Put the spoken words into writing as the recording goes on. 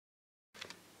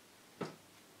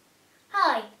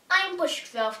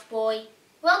Bushcraft boy.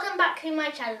 Welcome back to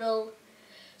my channel.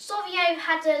 Sorry I've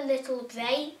had a little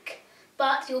break,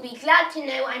 but you'll be glad to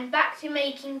know I'm back to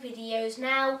making videos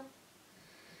now.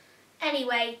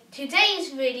 Anyway,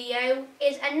 today's video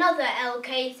is another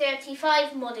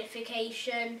lk35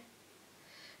 modification.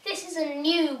 This is a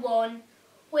new one,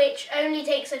 which only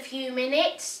takes a few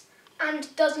minutes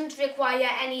and doesn't require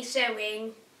any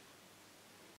sewing.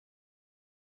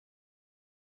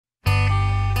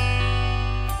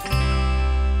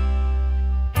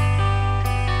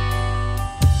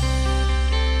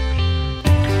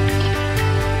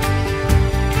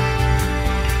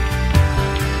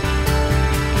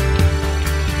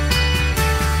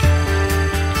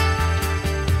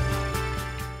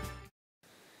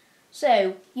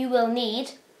 So, you will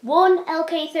need one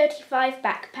lk35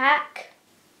 backpack,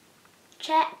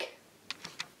 check,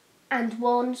 and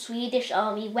one Swedish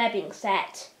Army webbing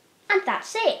set. And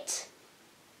that's it.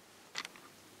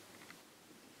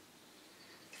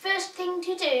 First thing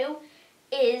to do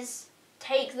is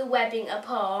take the webbing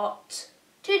apart.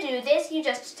 To do this, you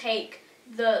just take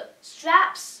the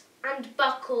straps and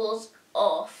buckles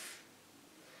off,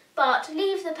 but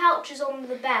leave the pouches on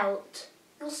the belt.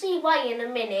 You'll see why in a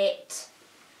minute.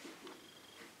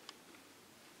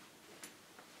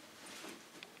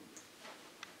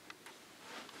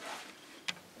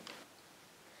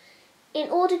 In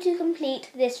order to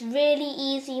complete this really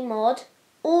easy mod,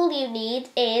 all you need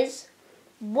is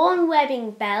one webbing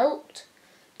belt,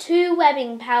 two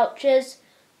webbing pouches,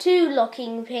 two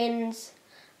locking pins,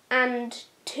 and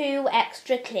two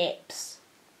extra clips.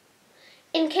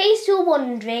 In case you're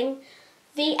wondering,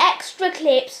 the extra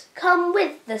clips come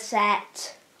with the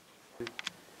set.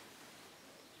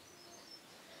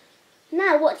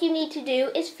 Now what you need to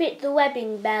do is fit the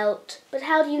webbing belt, but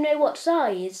how do you know what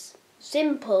size?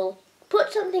 Simple.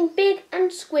 Put something big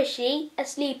and squishy, a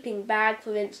sleeping bag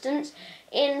for instance,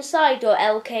 inside your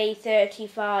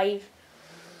lk35.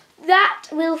 That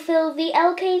will fill the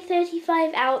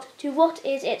lk35 out to what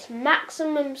is its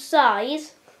maximum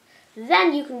size.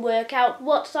 Then you can work out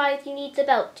what size you need the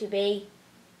belt to be.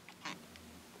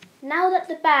 Now that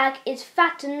the bag is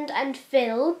fattened and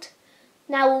filled,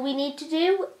 now all we need to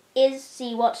do is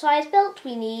see what size belt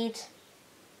we need.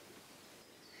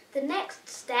 The next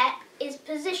step is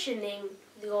positioning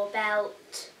your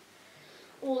belt.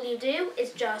 All you do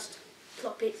is just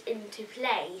plop it into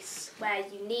place where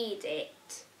you need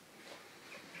it.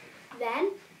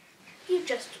 Then you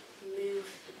just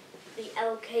move the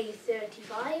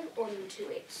lk35 onto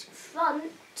its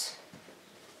front,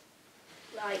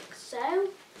 like so.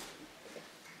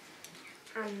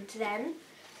 And then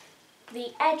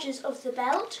the edges of the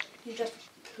belt you just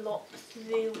plop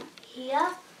through here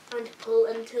and pull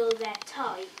until they're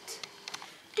tight.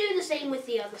 Do the same with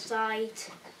the other side.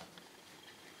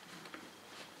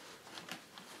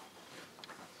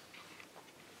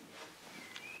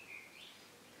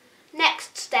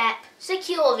 Next step,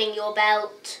 securing your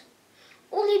belt.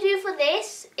 All you do for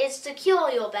this is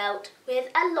secure your belt with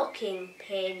a locking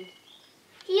pin.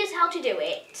 Here's how to do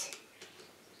it.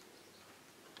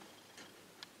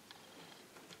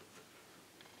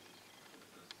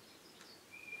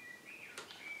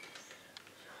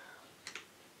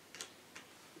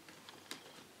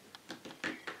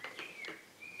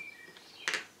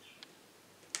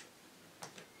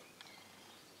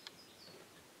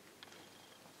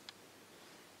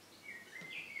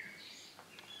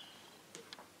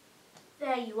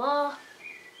 There you are.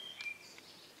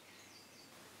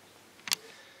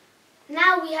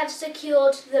 Now we have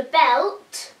secured the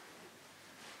belt.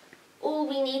 All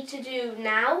we need to do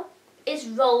now is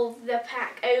roll the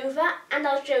pack over, and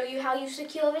I'll show you how you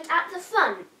secure it at the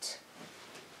front.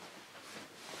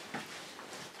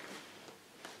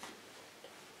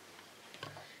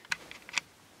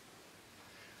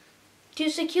 To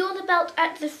secure the belt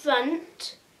at the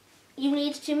front, you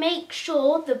need to make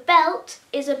sure the belt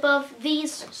is above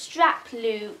these strap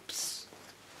loops.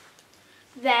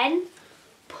 Then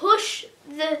push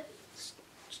the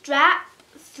strap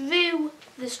through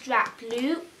the strap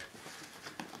loop.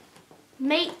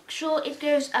 Make sure it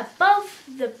goes above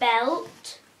the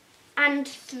belt and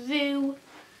through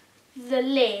the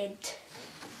lid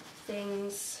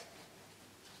things,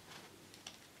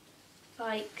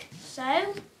 like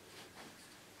so.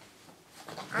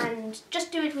 And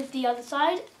just do it with the other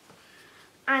side,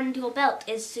 and your belt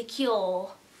is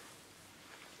secure.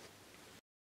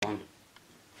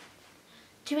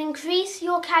 To increase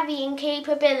your carrying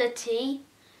capability,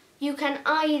 you can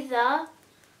either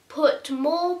put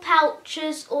more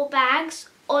pouches or bags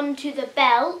onto the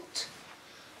belt,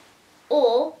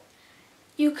 or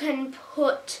you can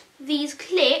put these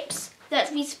clips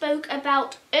that we spoke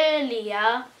about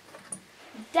earlier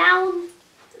down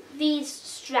these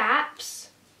straps,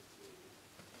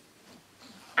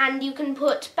 and you can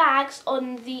put bags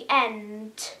on the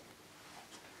end.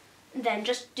 And then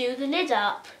just do the lid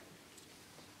up.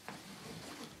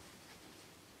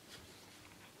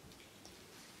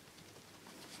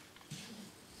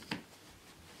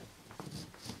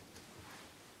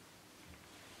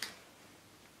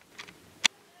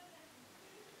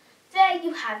 There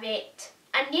you have it,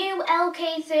 a new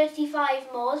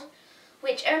lk35 mod,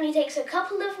 which only takes a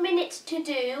couple of minutes to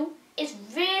do, is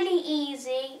really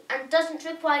easy and doesn't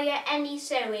require any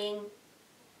sewing.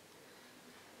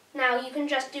 Now you can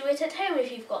just do it at home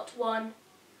if you've got one.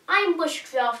 I'm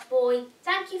Bushcraft Boy,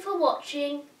 thank you for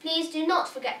watching, please do not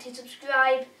forget to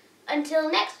subscribe.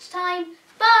 Until next time,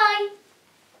 bye!